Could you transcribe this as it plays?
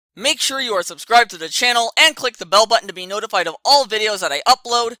Make sure you are subscribed to the channel and click the bell button to be notified of all videos that I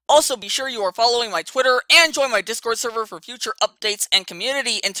upload. Also, be sure you are following my Twitter and join my Discord server for future updates and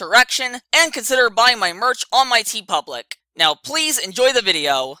community interaction, and consider buying my merch on my TeePublic. Now please enjoy the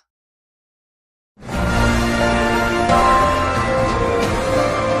video.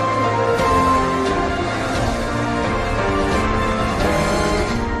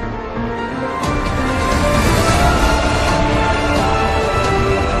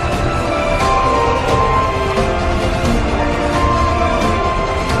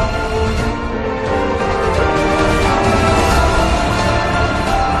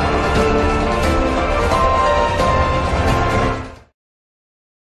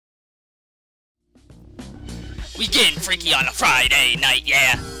 We getting freaky on a Friday night,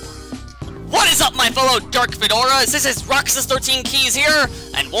 yeah. What is up, my fellow Dark Fedoras? This is Roxas13Keys here,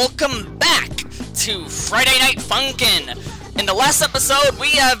 and welcome back to Friday Night Funkin'. In the last episode,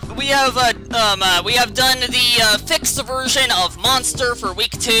 we have done the fixed version of Monster for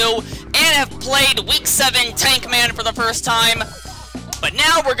week 2, and have played week 7 Tank Man for the first time. But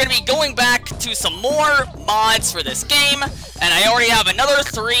now we're gonna be going back to some more mods for this game, and I already have another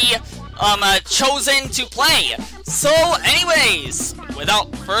 3 chosen to play. So anyways,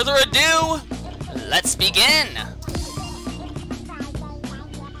 without further ado, let's begin.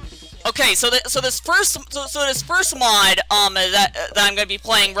 Okay, so this first mod that I'm gonna be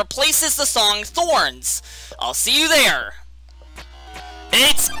playing replaces the song Thorns. I'll see you there.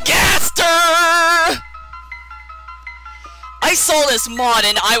 It's Gaster! I saw this mod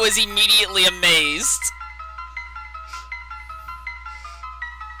and I was immediately amazed.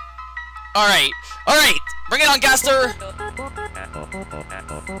 Alright, bring it on, Gaster!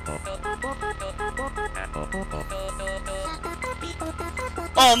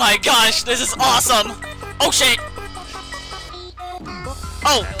 Oh my gosh, this is awesome! Oh shit!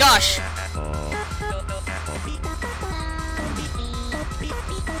 Oh gosh!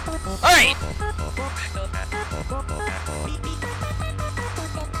 Alright!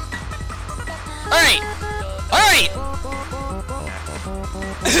 Alright!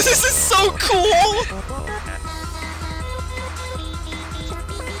 This is so cool!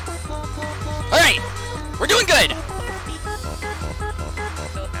 Alright! We're doing good!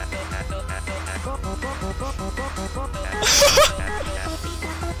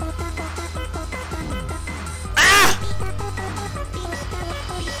 Ah!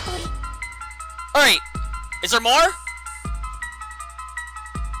 Alright. Is there more?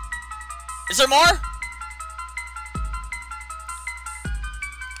 Is there more?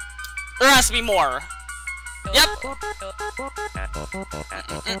 There has to be more. Yep.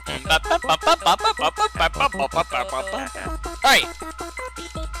 Alright.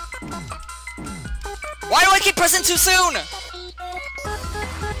 Why do I keep pressing too soon?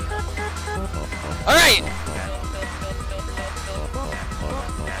 Alright.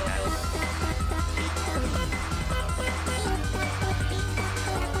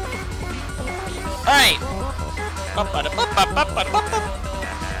 Alright.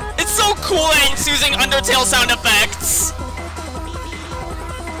 It's so cool that it's using Undertale sound effects!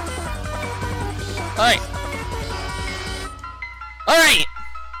 Alright. Alright!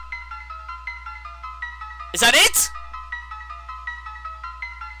 Is that it?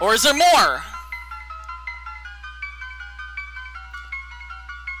 Or is there more?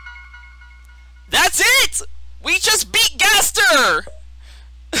 That's it! We just beat Gaster!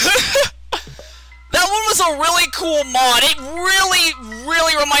 That one was a really cool mod. It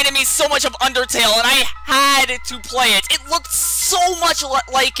really reminded me so much of Undertale, and I had to play it. It looked so much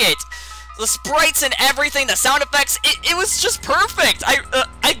like it. The sprites and everything, the sound effects, it was just perfect.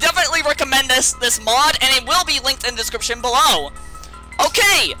 I definitely recommend this mod, and it will be linked in the description below.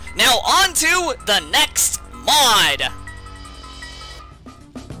 Okay, now on to the next mod.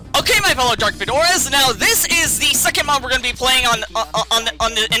 Okay, my fellow Dark Fedoras, now this is the second mod we're going to be playing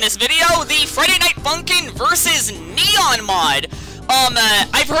in this video, the Friday Night Funkin' versus Neon mod.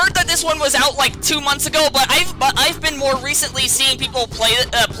 I've heard that this one was out like 2 months ago, but I've been more recently seeing people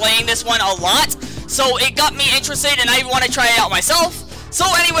playing this one a lot, so it got me interested and I want to try it out myself. So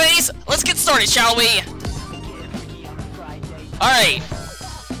anyways, let's get started, shall we? Alright,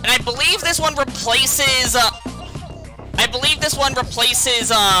 and I believe this one replaces,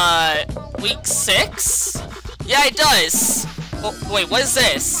 week 6? Yeah, it does. Oh, wait, what is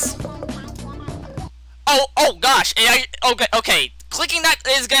this? Oh gosh, okay. Clicking that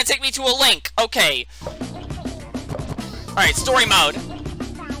is gonna take me to a link. Okay. Alright, story mode.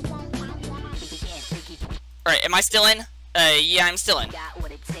 Alright, am I still in? Yeah, I'm still in.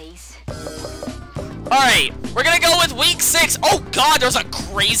 Alright, we're gonna go with week 6. Oh god, there's a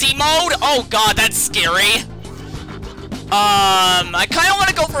crazy mode? Oh god, that's scary. I kinda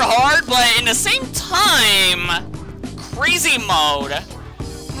wanna go for hard, but in the same time, crazy mode.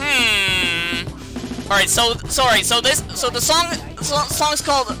 Alright, so the song's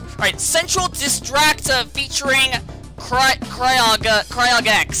called, alright, Central Distract featuring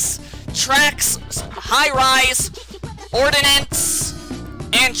Cryogex. Tracks, High Rise, Ordinance,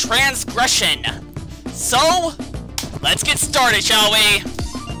 and Transgression. So, let's get started, shall we?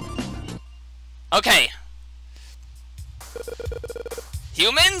 Okay.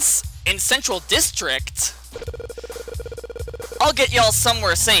 Humans in Central District? I'll get y'all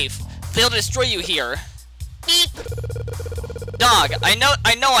somewhere safe. They'll destroy you here. Beep. Dog, I know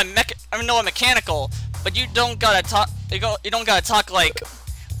I'm mechanical, but you don't gotta talk. You don't gotta talk like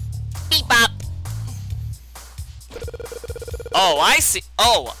beep bop. Oh, I see.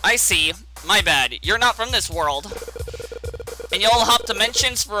 Oh, I see. My bad. You're not from this world. And y'all hop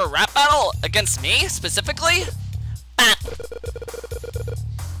dimensions for a rap battle against me specifically? Bop.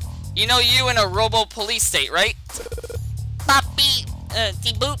 You know you in a robo police state, right? Boppy,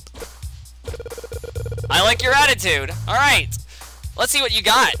 de-boop. I like your attitude. All right, let's see what you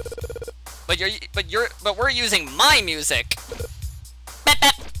got. But we're using my music. Bep,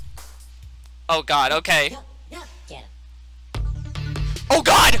 bep. Oh God. Okay. Oh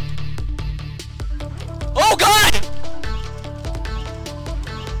God. Oh God.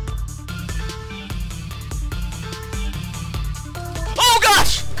 Oh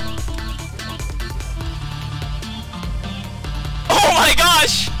gosh. Oh my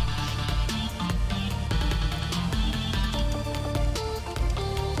gosh.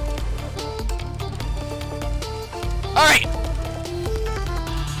 Alright!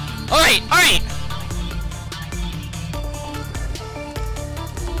 Alright, alright!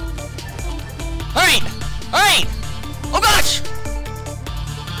 Alright! Alright! Oh gosh!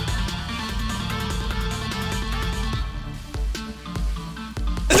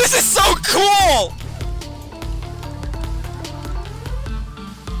 This is so cool!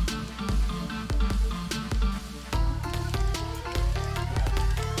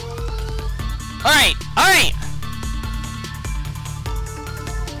 Alright, alright!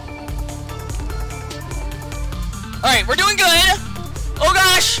 Alright, we're doing good! Oh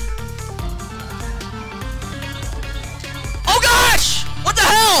gosh! Oh gosh! What the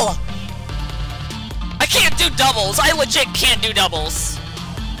hell? I can't do doubles. I legit can't do doubles.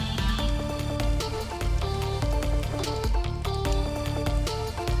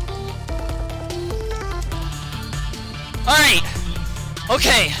 Alright.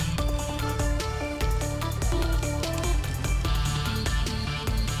 Okay.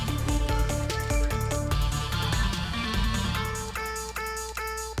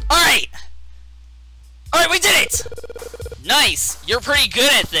 Alright, we did it! Nice! You're pretty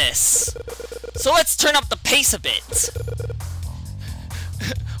good at this. So let's turn up the pace a bit.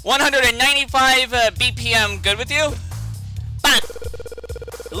 195 BPM, good with you? Bam!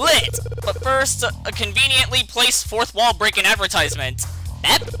 Lit! But first, a conveniently placed fourth wall breaking advertisement.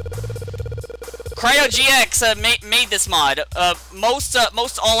 Ep? CryoGX made this mod. Most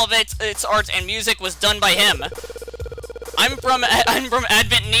all of its art and music was done by him. I'm from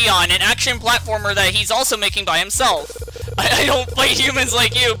Advent Neon, an action platformer that he's also making by himself. I don't fight humans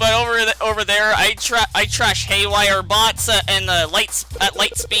like you, but over there I trash haywire bots at light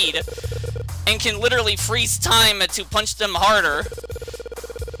speed, and can literally freeze time to punch them harder.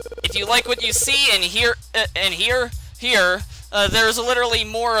 If you like what you see and hear, there's literally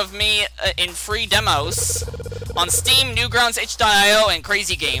more of me in free demos on Steam, Newgrounds, itch.io, and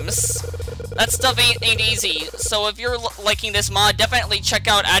Crazy Games. That stuff ain't easy, so if you're liking this mod, definitely check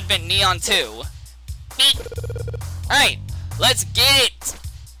out Advent Neon too. Alright, let's get it!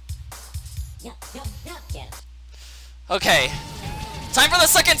 Okay, time for the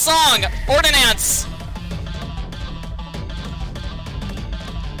second song, Ordinance!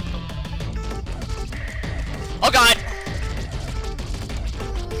 Oh god!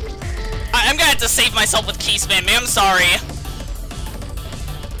 I'm gonna have to save myself with key spam, man, I'm sorry.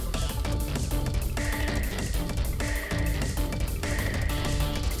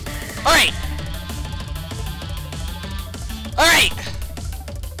 Alright! Alright!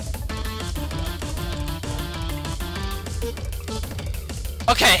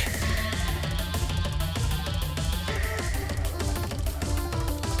 Okay.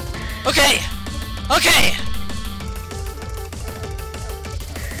 Okay! Okay!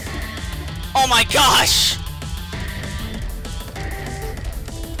 Oh my gosh!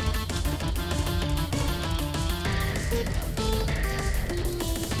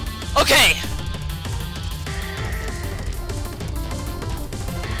 Okay!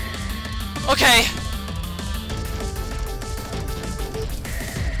 Okay.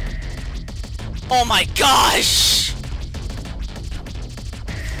 Oh my gosh!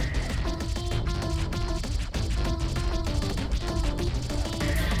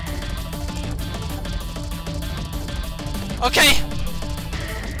 Okay.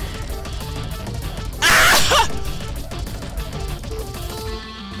 Ah!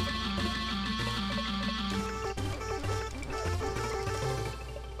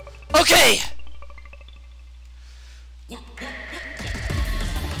 Okay.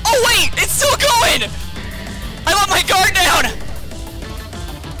 Oh wait, it's still going! I let my guard down!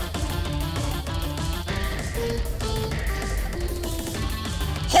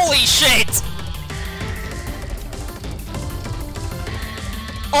 Holy shit!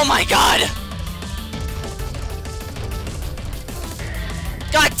 Oh my god!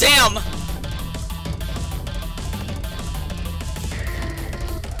 God damn!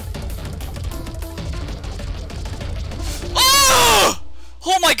 Oh!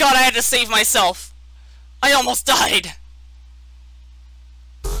 Oh my god, I had to save myself. I almost died.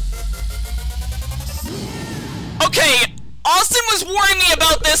 Okay, Austin was warning me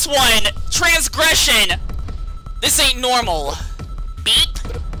about this one. Transgression. This ain't normal. Beep.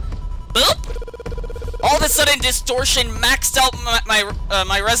 Boop. All of a sudden, distortion maxed out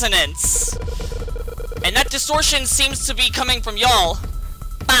my resonance. And that distortion seems to be coming from y'all.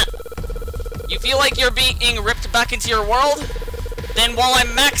 You feel like you're being ripped back into your world? Then while I'm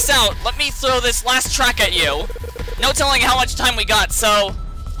maxed out, let me throw this last track at you. No telling how much time we got, so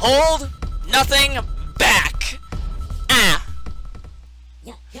hold nothing back. Ah.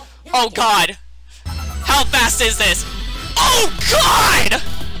 Oh god. How fast is this? Oh god!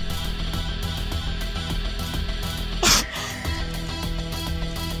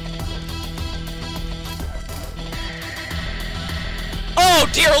 Oh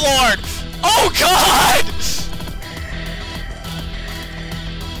dear lord! Oh god!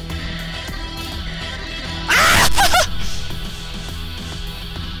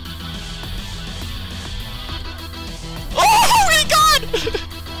 Oh my god!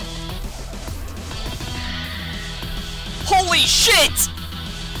 Holy shit!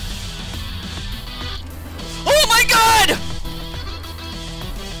 Oh my god!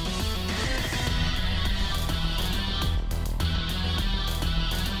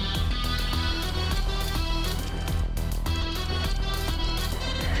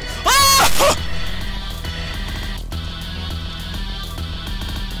 Ah!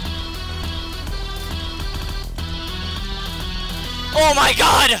 Oh my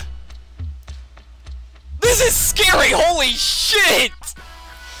god! This is scary! Holy shit!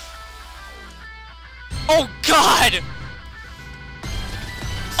 Oh god!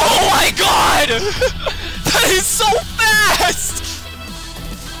 Oh my god! That is so fast!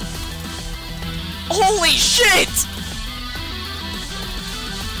 Holy shit!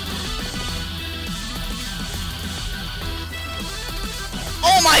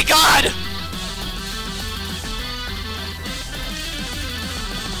 Oh my god!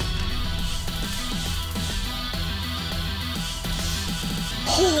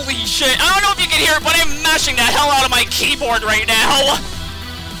 Holy shit, I don't know if you can hear it, but I'm mashing the hell out of my keyboard right now!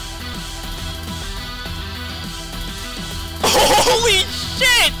 Holy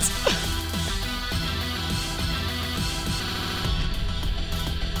shit!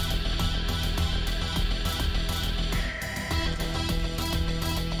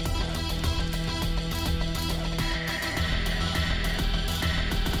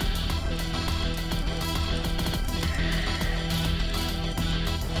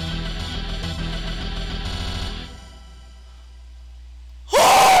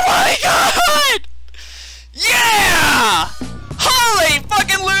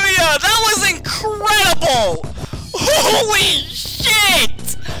 Holy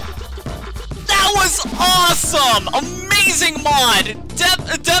shit! That was awesome! Amazing mod!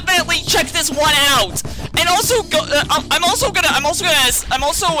 Definitely check this one out. And also, I'm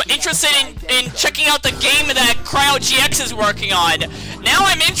also interested in checking out the game that CryoGX is working on. Now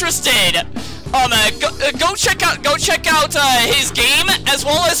I'm interested. Go check out his game as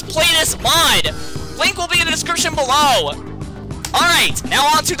well as play this mod. Link will be in the description below. Alright, now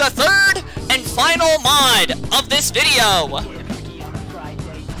on to the third and final mod of this video.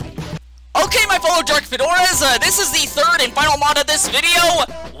 Okay, my fellow Dark Fedoras, this is the third and final mod of this video,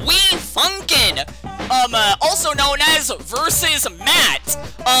 Wii Funkin, also known as Versus Matt.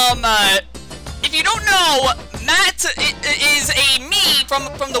 If you don't know, Matt is a Mii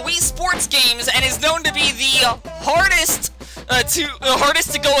from the Wii Sports games and is known to be the hardest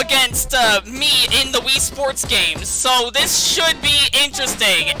hardest to go against me in the Wii Sports games. So this should be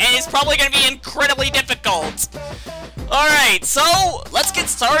interesting, and it's probably going to be incredibly difficult. Alright, so let's get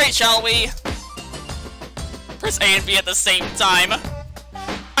started, shall we? Press A and B at the same time.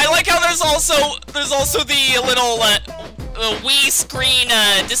 I like how there's also the little Wii screen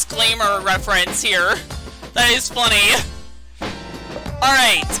disclaimer reference here. That is funny.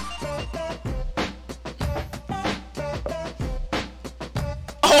 Alright.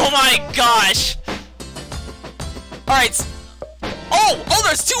 Oh my gosh. Alright. Oh,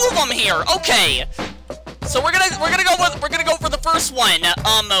 there's two of them here. Okay. So we're gonna go for the first one.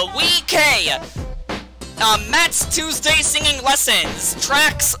 Wii K. Matt's Tuesday singing lessons.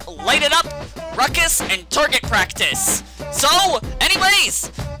 Tracks, Light It Up, Ruckus, and Target Practice. So,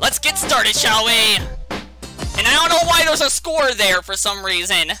 anyways, let's get started, shall we? And I don't know why there's a score there for some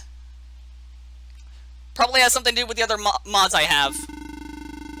reason. Probably has something to do with the other mods I have.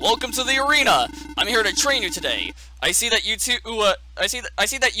 Welcome to the arena. I'm here to train you today. I see that you two. I see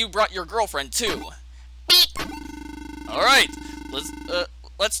that you brought your girlfriend too. All right.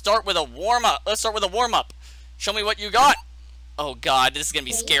 Let's start with a warm up. Show me what you got. Oh God, this is gonna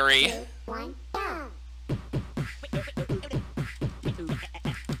be scary.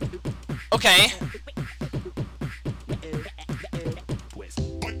 Okay.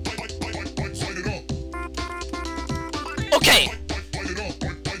 Okay.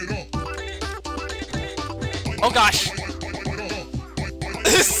 Oh gosh.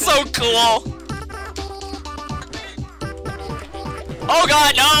 This is so cool. Oh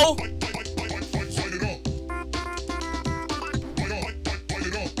God, no.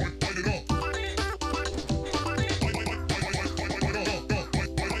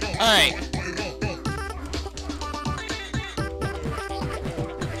 Alright.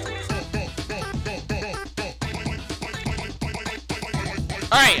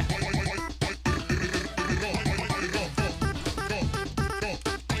 Alright.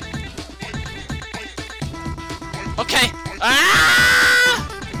 Okay. Ah!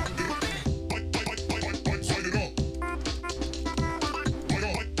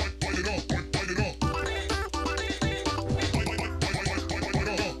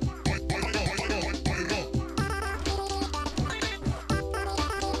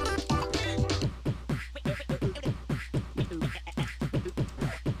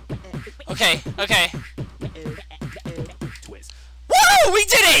 Okay, okay. Woo! We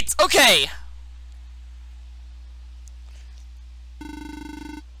did it! Okay.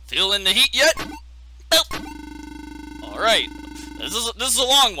 Feeling the heat yet? Nope. Alright. This is a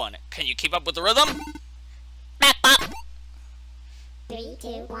long one. Can you keep up with the rhythm? Bop, bop. 3, 2,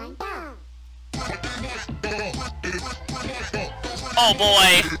 1, go! Oh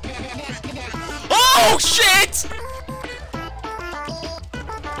boy. Oh shit!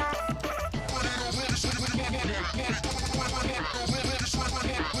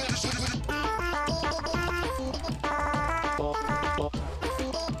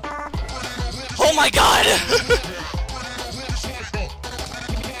 Oh my God!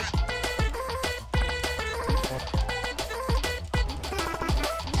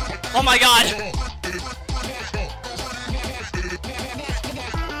 Oh my God!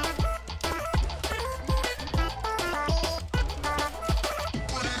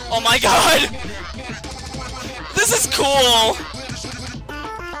 Oh my God! This is cool!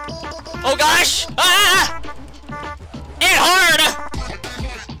 Oh gosh! Ah! Hit hard!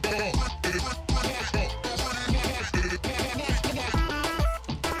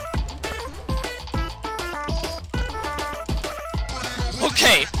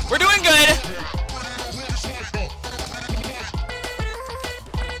 Okay, we're doing good.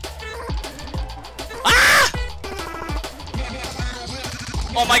 Ah!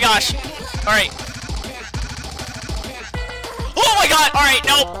 Oh my gosh. All right. Oh my God. All right,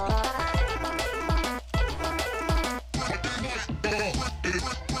 nope.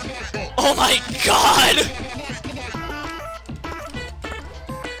 Oh my God.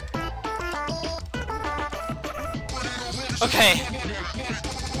 Okay.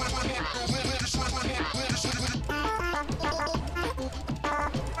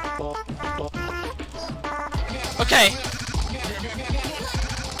 Okay.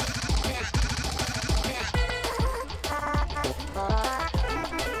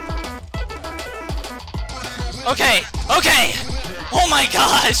 Okay. Okay. Oh my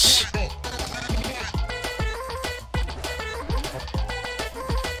gosh.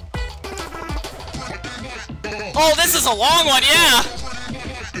 Oh, this is a long one, yeah.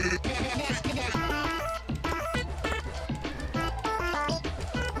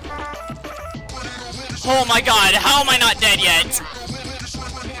 Oh my god, how am I not dead yet?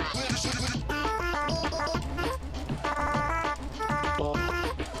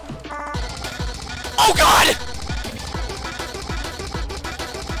 Oh god!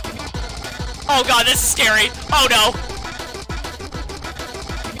 Oh god, this is scary. Oh no.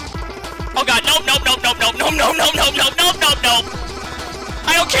 Oh god, nope, nope, nope, nope, nope, nope, nope, nope, nope, nope, nope, nope, nope.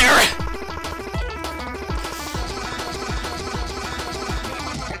 I don't care.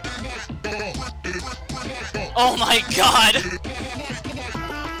 Oh my god.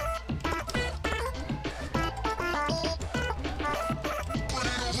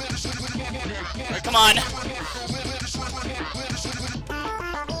 Right, come on.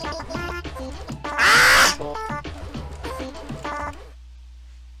 Ah!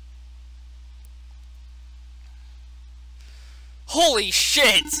 Holy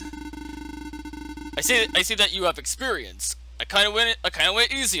shit! I see that you have experience. I kinda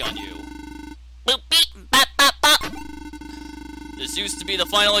went easy on you. Boop beep bop bop bop. This used to be the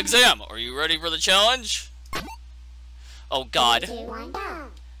final exam. Are you ready for the challenge? Oh god.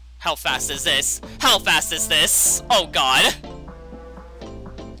 How fast is this? How fast is this? Oh god.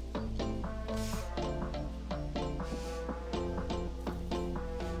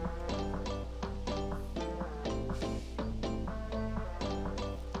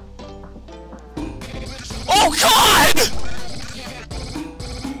 Oh god!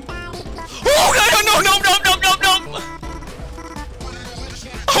 Oh god, no, no, no, no, no, no!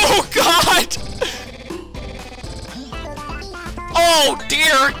 Oh god! Oh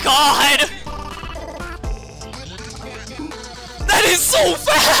dear god! That is so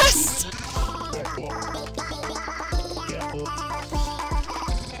fast!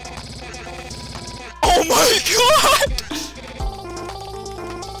 Oh my god!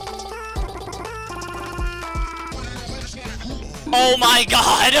 Oh my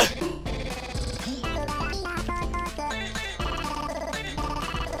god!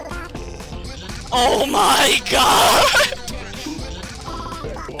 Oh my god!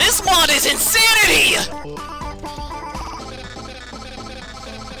 This mod is insanity!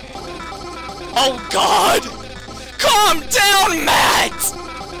 Oh god! Calm down, Matt!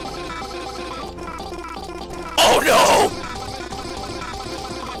 Oh no!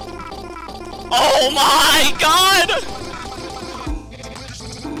 Oh my god!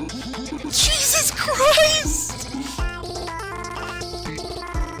 Jesus Christ!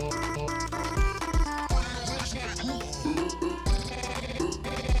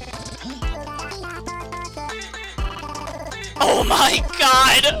 Oh my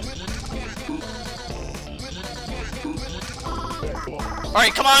god!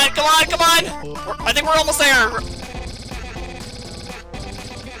 Alright, come on, come on, come on! I think we're almost there!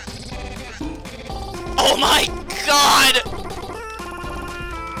 Oh my god!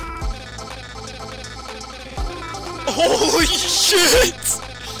 Holy shit!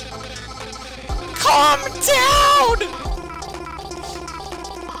 Calm down!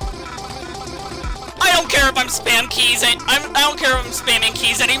 I don't care if I'm spam keys. I don't care if I'm spamming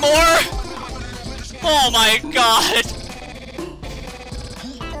keys anymore. Oh my god!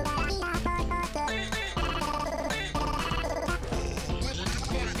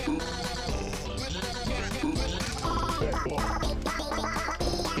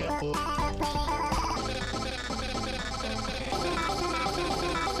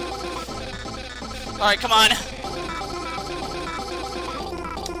 Alright, come on.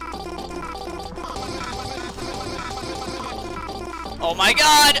 Oh my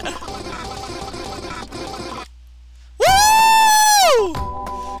god! Woo!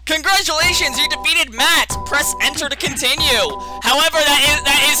 Congratulations, you defeated Matt! Press enter to continue. However,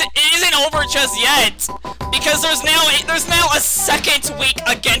 that isn't over just yet. Because there's now a second week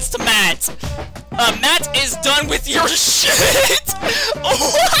against Matt. Matt is done with your shit!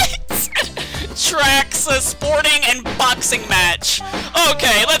 What? Tracks, a sporting and boxing match.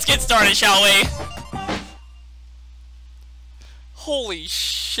 Okay, let's get started, shall we? Holy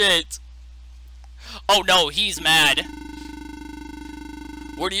shit. Oh no, he's mad.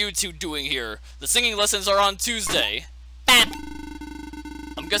 What are you two doing here? The singing lessons are on Tuesday. Bap.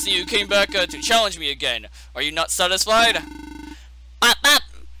 I'm guessing you came back to challenge me again. Are you not satisfied? Bop bop.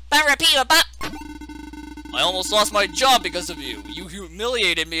 Bop repeat bop. I almost lost my job because of you. You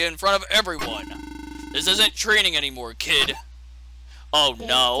humiliated me in front of everyone. This isn't training anymore, kid. Oh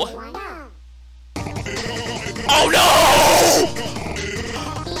no. Oh no!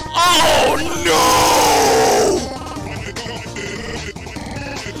 Oh no!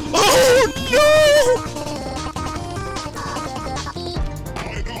 Oh no!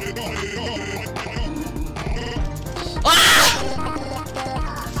 Ah!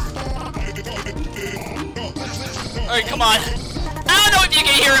 Alright, come on. I don't know if you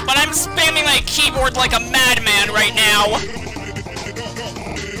can hear it, but I'm spamming my keyboard like a madman right now.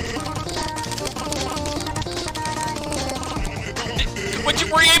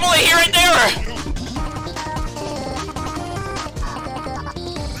 Were you able to hear it there?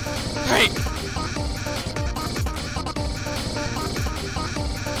 Alright.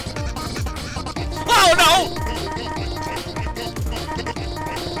 Oh no!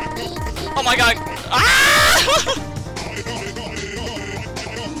 Oh my god. Ah!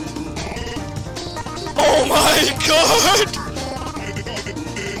 Oh my god!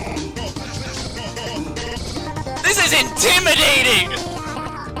 This is intimidating!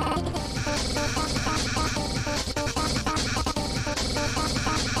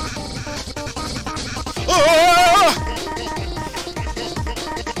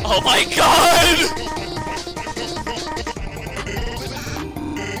 Oh my god!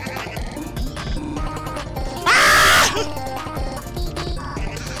 Ah!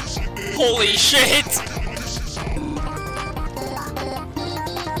 Holy shit!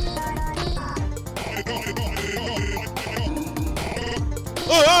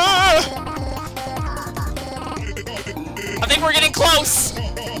 I think we're getting close!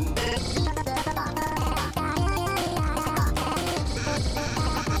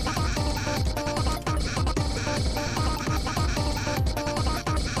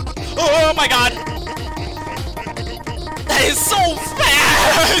 Oh my god! That is so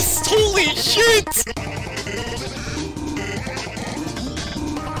fast! Holy shit!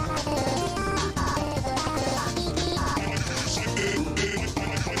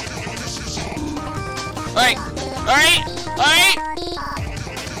 Alright, alright, alright!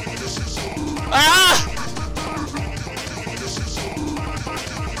 Ah!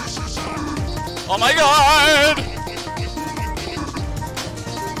 Oh my god!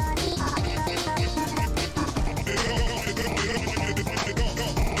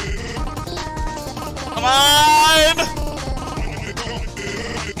 Come on!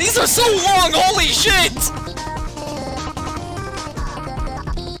 These are so long, holy shit!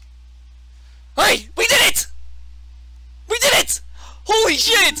 Hey, we did it! We did it! Holy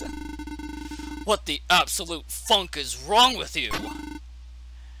shit! What the absolute funk is wrong with you?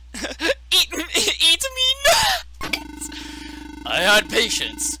 Eat me nuts! I had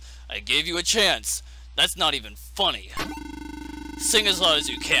patience. I gave you a chance. That's not even funny. Sing as loud as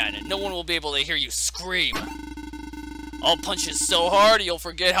you can, and no one will be able to hear you scream. I'll punch you so hard, you'll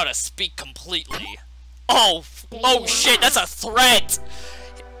forget how to speak completely. Oh shit, that's a threat!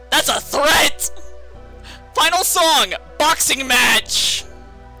 That's a threat! Final song, boxing match!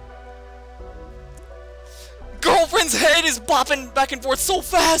 Girlfriend's head is bopping back and forth so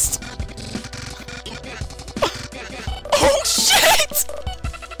fast! Oh shit!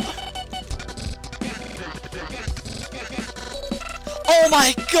 Oh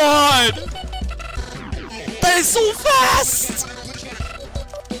my god! That is so fast!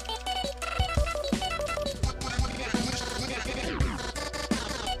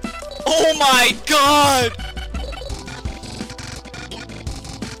 Oh my god!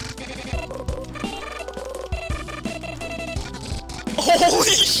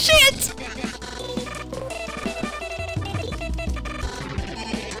 Holy shit!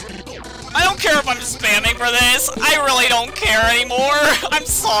 I don't care if I'm spamming for this. I really don't care anymore. I'm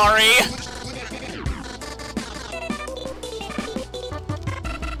sorry.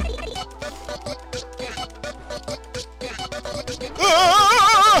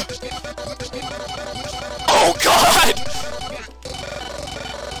 Ah! Oh god!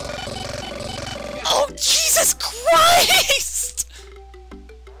 Oh Jesus Christ!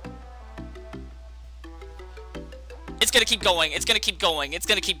 It's gonna keep going. It's gonna keep going. It's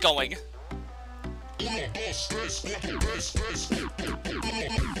gonna keep going.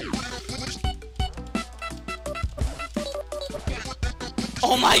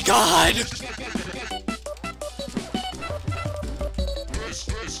 Oh my god!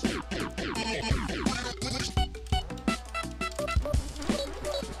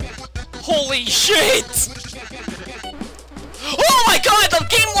 Holy shit! Oh my god, the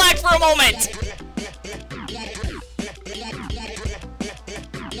game lagged for a moment!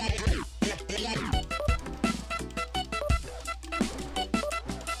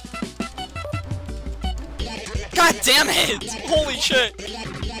 God damn it! Holy shit!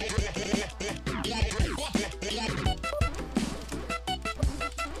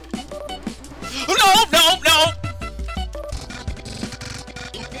 No, no, no!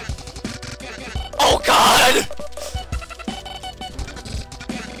 Oh god!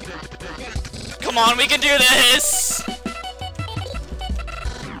 Come on, we can do this!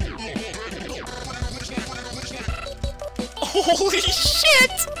 Holy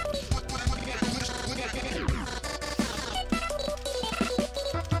shit!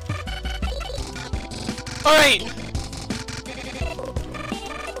 Alright!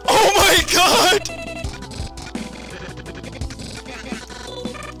 Oh my god!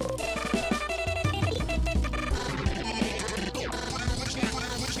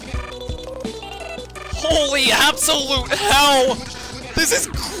 Holy absolute hell! This is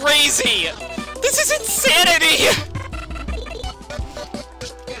crazy! This is insanity!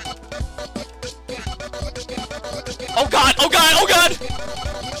 Oh god, oh god, oh god!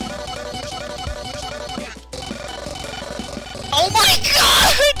 Oh my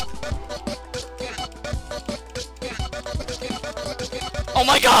god! Oh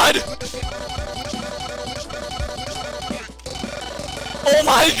my god! Oh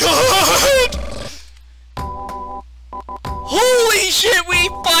my god! Holy shit, we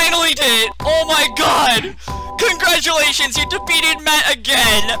finally did it! Oh my god! Congratulations, you defeated Matt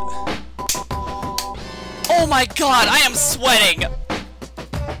again! Oh my god, I am sweating!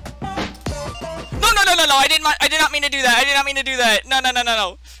 No, I did not mean to do that, I did not mean to do that!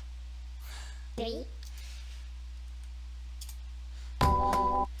 No. 3.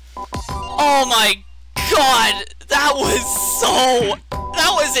 Oh my god! That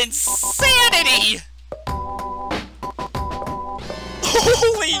was insanity!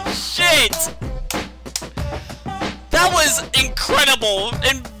 Holy shit! That was incredible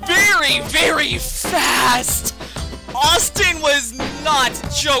and very, very fast! Austin was not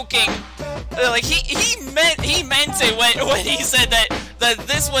joking. Like he meant it when he said that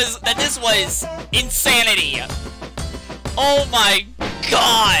this was insanity. Oh my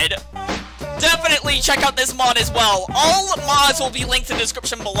god! Definitely check out this mod as well. All mods will be linked in the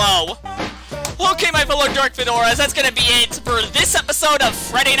description below. Okay, my fellow Dark Fedoras, that's gonna be it for this episode of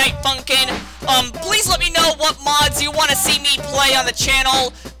Friday Night Funkin'. Please let me know what mods you want to see me play on the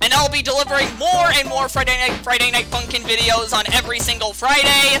channel, and I'll be delivering more and more Friday Night Funkin' videos on every single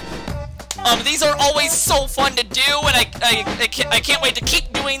Friday. These are always so fun to do, and I can't wait to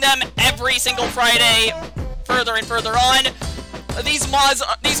keep doing them every single Friday, further and further on. These mods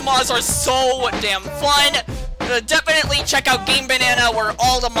are so damn fun. Definitely check out Game Banana where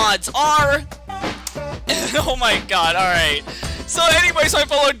all the mods are. Oh my god, alright. So anyways, my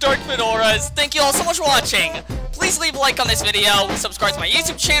fellow Dark Fedoras, thank you all so much for watching. Please leave a like on this video, subscribe to my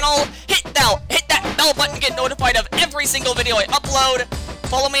YouTube channel, hit that bell button to get notified of every single video I upload.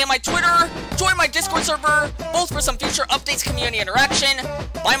 Follow me on my Twitter, join my Discord server, both for some future updates, community interaction,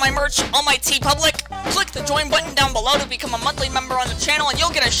 buy my merch on my TeePublic, click the join button down below to become a monthly member on the channel, and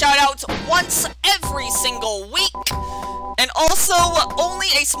you'll get a shout out once every single week. And also, only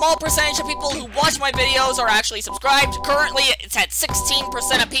a small percentage of people who watch my videos are actually subscribed. Currently, it's at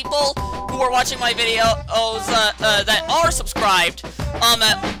 16% of people who are watching my videos that are subscribed.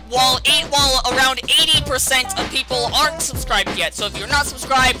 While around 80% of people aren't subscribed yet. So if you're not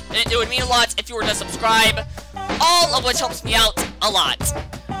subscribed, it would mean a lot if you were to subscribe. All of which helps me out a lot.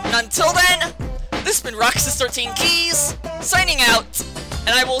 And until then, this has been Roxas13 Keys, signing out, and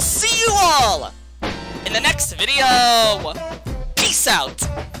I will see you all in the next video. Peace out.